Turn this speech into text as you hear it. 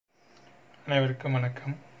அனைவருக்கும்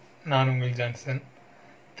வணக்கம். நான் உங்கள் ஜான்சன்.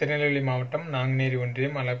 திருநெல்வேலி மாவட்டம் நாங்குநேரி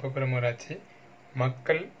ஒன்றியம் அலப்பபுரம் ஊராட்சி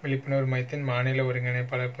மக்கள் விழிப்புணர்வு மையத்தின் மாநில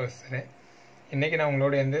ஒருங்கிணைப்பாளர் பேசுகிறேன். இன்றைக்கி நான்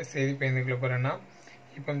உங்களோட எந்த செய்தி பகிர்ந்துக்குள்ள போகிறேன்னா,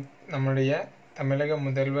 இப்போ நம்மளுடைய தமிழக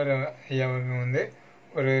முதல்வர் ஐயா அவர்கள்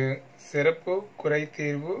ஒரு சிறப்பு குறை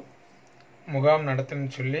தீர்வு முகாம்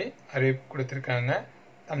நடத்தணும்னு சொல்லி அறிவிப்பு கொடுத்துருக்காங்க.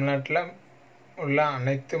 தமிழ்நாட்டில் உள்ள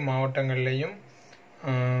அனைத்து மாவட்டங்கள்லேயும்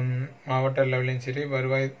மாவட்ட லெவல்லையும் சரி,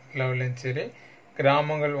 வருவாய் லெவல்லையும் சரி,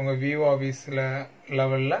 கிராமங்கள் உங்கள் விஓ ஆஃபீஸில்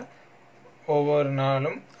லெவலில் ஒவ்வொரு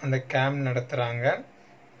நாளும் அந்த கேம்ப் நடத்துகிறாங்க.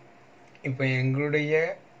 இப்போ எங்களுடைய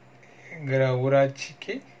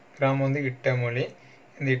ஊராட்சிக்கு கிராமம் இட்டமொழி.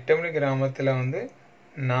 இந்த இட்டமொழி கிராமத்தில்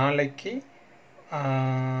நாளைக்கு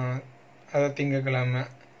அதாவது திங்கட்கிழமை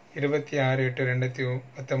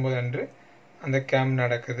 26/8/2019 அன்று அந்த கேம்ப்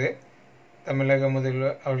நடக்குது. தமிழக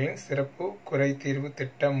முதல்வர் அவர்களின் சிறப்பு குறை தீர்வு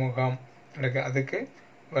திட்ட முகாம் நடக்குது. அதுக்கு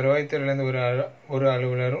வருவாய்த்துறையிலேருந்து ஒரு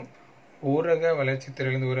அலுவலரும், ஊரக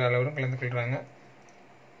வளர்ச்சித்துறையிலேருந்து ஒரு அலுவலரும் கலந்து கொள்கிறாங்க.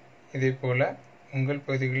 இதே போல் உங்கள்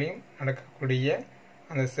பகுதிகளையும் நடக்கக்கூடிய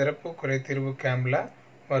அந்த சிறப்பு குறை தீர்வு கேம்பில்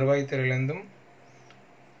வருவாய்த்துறையிலேருந்தும்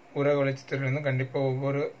ஊரக வளர்ச்சித்துறையிலேருந்தும் கண்டிப்பாக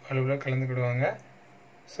ஒவ்வொரு அலுவலரும் கலந்துக்கிடுவாங்க.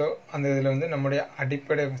 ஸோ அந்த இதில் நம்முடைய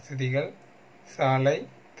அடிப்படை வசதிகள், சாலை,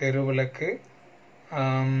 தெருவிளக்கு,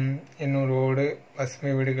 இன்னும் ரோடு,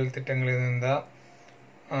 பசுமை வீடுகள் திட்டங்கள் இருந்தால்,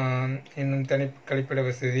 இன்னும் தனி கழிப்பிட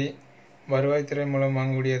வசதி, வருவாய்த்துறை மூலம்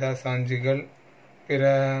வாங்கக்கூடிய ஏதாவது சான்றுகள், பிற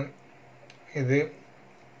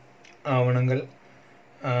ஆவணங்கள்,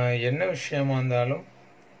 என்ன விஷயமா இருந்தாலும்,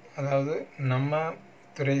 அதாவது நம்ம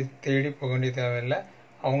துறை தேடி போக வேண்டிய தேவையில்லை.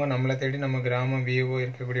 அவங்க நம்மளை தேடி நம்ம கிராம விஓ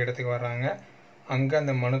இருக்கக்கூடிய இடத்துக்கு வர்றாங்க. அங்கே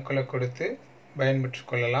அந்த மனுக்களை கொடுத்து பயன்பெற்று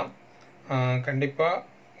கொள்ளலாம். கண்டிப்பாக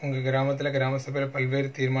உங்கள் கிராமத்தில் கிராம சபையில் பல்வேறு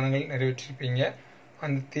தீர்மானங்கள் நிறைவேற்றிருப்பீங்க.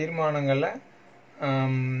 அந்த தீர்மானங்களை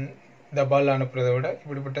தபால் அனுப்புறதை விட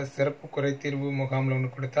இப்படிப்பட்ட சிறப்பு குறை தீர்வு முகாமில் ஒன்று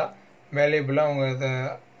கொடுத்தா வேல்யூபிளாக அவங்க அதை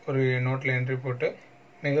ஒரு நோட்டில் என்ட்ரி போட்டு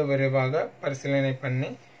மிக விரைவாக பரிசீலனை பண்ணி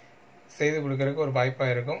செய்து கொடுக்கறதுக்கு ஒரு வாய்ப்பாக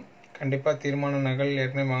இருக்கும். கண்டிப்பாக தீர்மான நகல்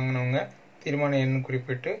ஏற்கனவே வாங்கினவங்க தீர்மான எண்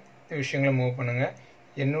குறிப்பிட்டு இந்த விஷயங்களை மூவ் பண்ணுங்கள்.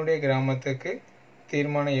 என்னுடைய கிராமத்துக்கு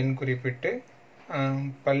தீர்மான எண் குறிப்பிட்டு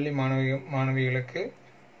பள்ளி மாணவிகளுக்கு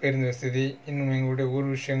பேருந்து வசதி, இன்னும் எங்களுடைய ஊர்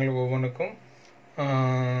விஷயங்கள் ஒவ்வொன்றுக்கும்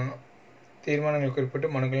தீர்மானங்கள் குறிப்பிட்டு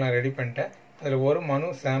மனுக்கள் நான் ரெடி பண்ணிட்டேன். அதில் ஒரு மனு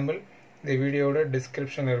சாம்பிள் இந்த வீடியோவோட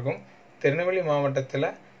டிஸ்கிரிப்ஷனில் இருக்கும். திருநெல்வேலி மாவட்டத்தில்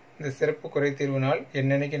இந்த சிறப்பு குறை தீர்வு நாள்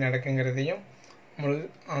என்னென்னைக்கு நடக்குங்கிறதையும்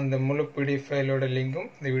அந்த முழு பிடிஎஃப் ஃபைலோட லிங்கும்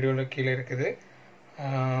இந்த வீடியோட கீழே இருக்குது.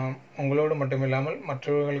 உங்களோடு மட்டும் இல்லாமல்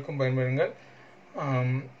மற்றவர்களுக்கும் பயன்பெறுங்கள்.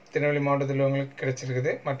 திருநெல்வேலி மாவட்டத்தில் உள்ளவங்களுக்கு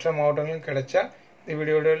கிடைச்சிருக்குது. மற்ற மாவட்டங்களும் கிடைச்சா இந்த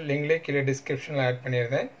வீடியோட லிங்க்லேயே கீழே டிஸ்கிரிப்ஷனில் ஆட்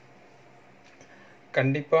பண்ணியிருந்தேன்.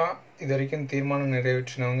 கண்டிப்பாக இது வரைக்கும் தீர்மானம்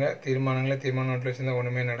நிறைவேற்றினவங்க தீர்மான நோட்டில் வச்சுருந்தா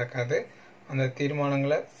ஒன்றுமே நடக்காது. அந்த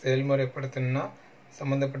தீர்மானங்களை செயல்முறைப்படுத்தணும்னா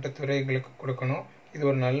சம்மந்தப்பட்ட துறைகளுக்கு கொடுக்கணும். இது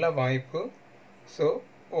ஒரு நல்ல வாய்ப்பு. ஸோ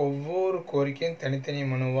ஒவ்வொரு கோரிக்கையும் தனித்தனி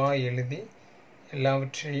மனுவாக எழுதி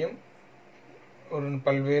எல்லாவற்றையும் ஒரு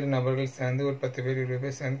பல்வேறு நபர்கள் சேர்ந்து ஒரு 10 பேர் 20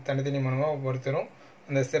 பேர் சேர்ந்து தனித்தனி மனுவாக ஒவ்வொருத்தரும்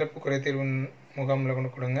அந்த சிறப்பு குறைதீர்வு முகாமில்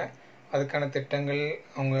கொண்டு கொடுங்க. அதுக்கான திட்டங்கள்,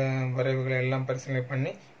 அவங்க வரைவுகளை எல்லாம் பரிசீலனை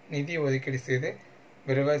பண்ணி நிதி ஒதுக்கீடு செய்து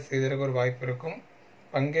விரைவாக செய்வதற்கு ஒரு வாய்ப்பு இருக்கும்.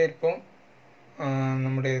 பங்கேற்போம்,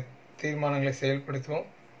 நம்முடைய தீர்மானங்களை செயல்படுத்துவோம்.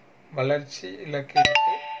 வளர்ச்சி இலக்கு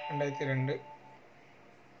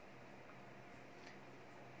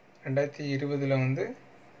 2020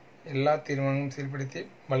 எல்லா தீர்மானங்களும் செயல்படுத்தி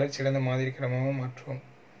வளர்ச்சியடைந்த மாதிரி கிரமமாக மாற்றுவோம்.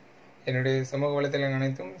 என்னுடைய சமூக வலைத்தளங்கள்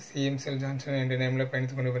அனைத்தும் CMCL ஜான்சன் என்ற நேமில்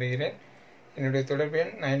பயணித்து கொண்டு வருகிறேன். என்னுடைய தொடர்பு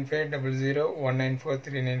எண்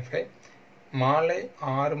 9500194395. மாலை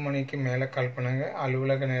 6 மணிக்கு மேலே கால் பண்ணுங்க.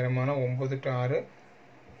 அலுவலக நேரமான 9 to 6.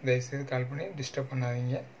 தயவுசெய்து கால் பண்ணி டிஸ்டர்ப்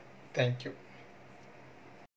பண்ணாதீங்க. தேங்க்யூ.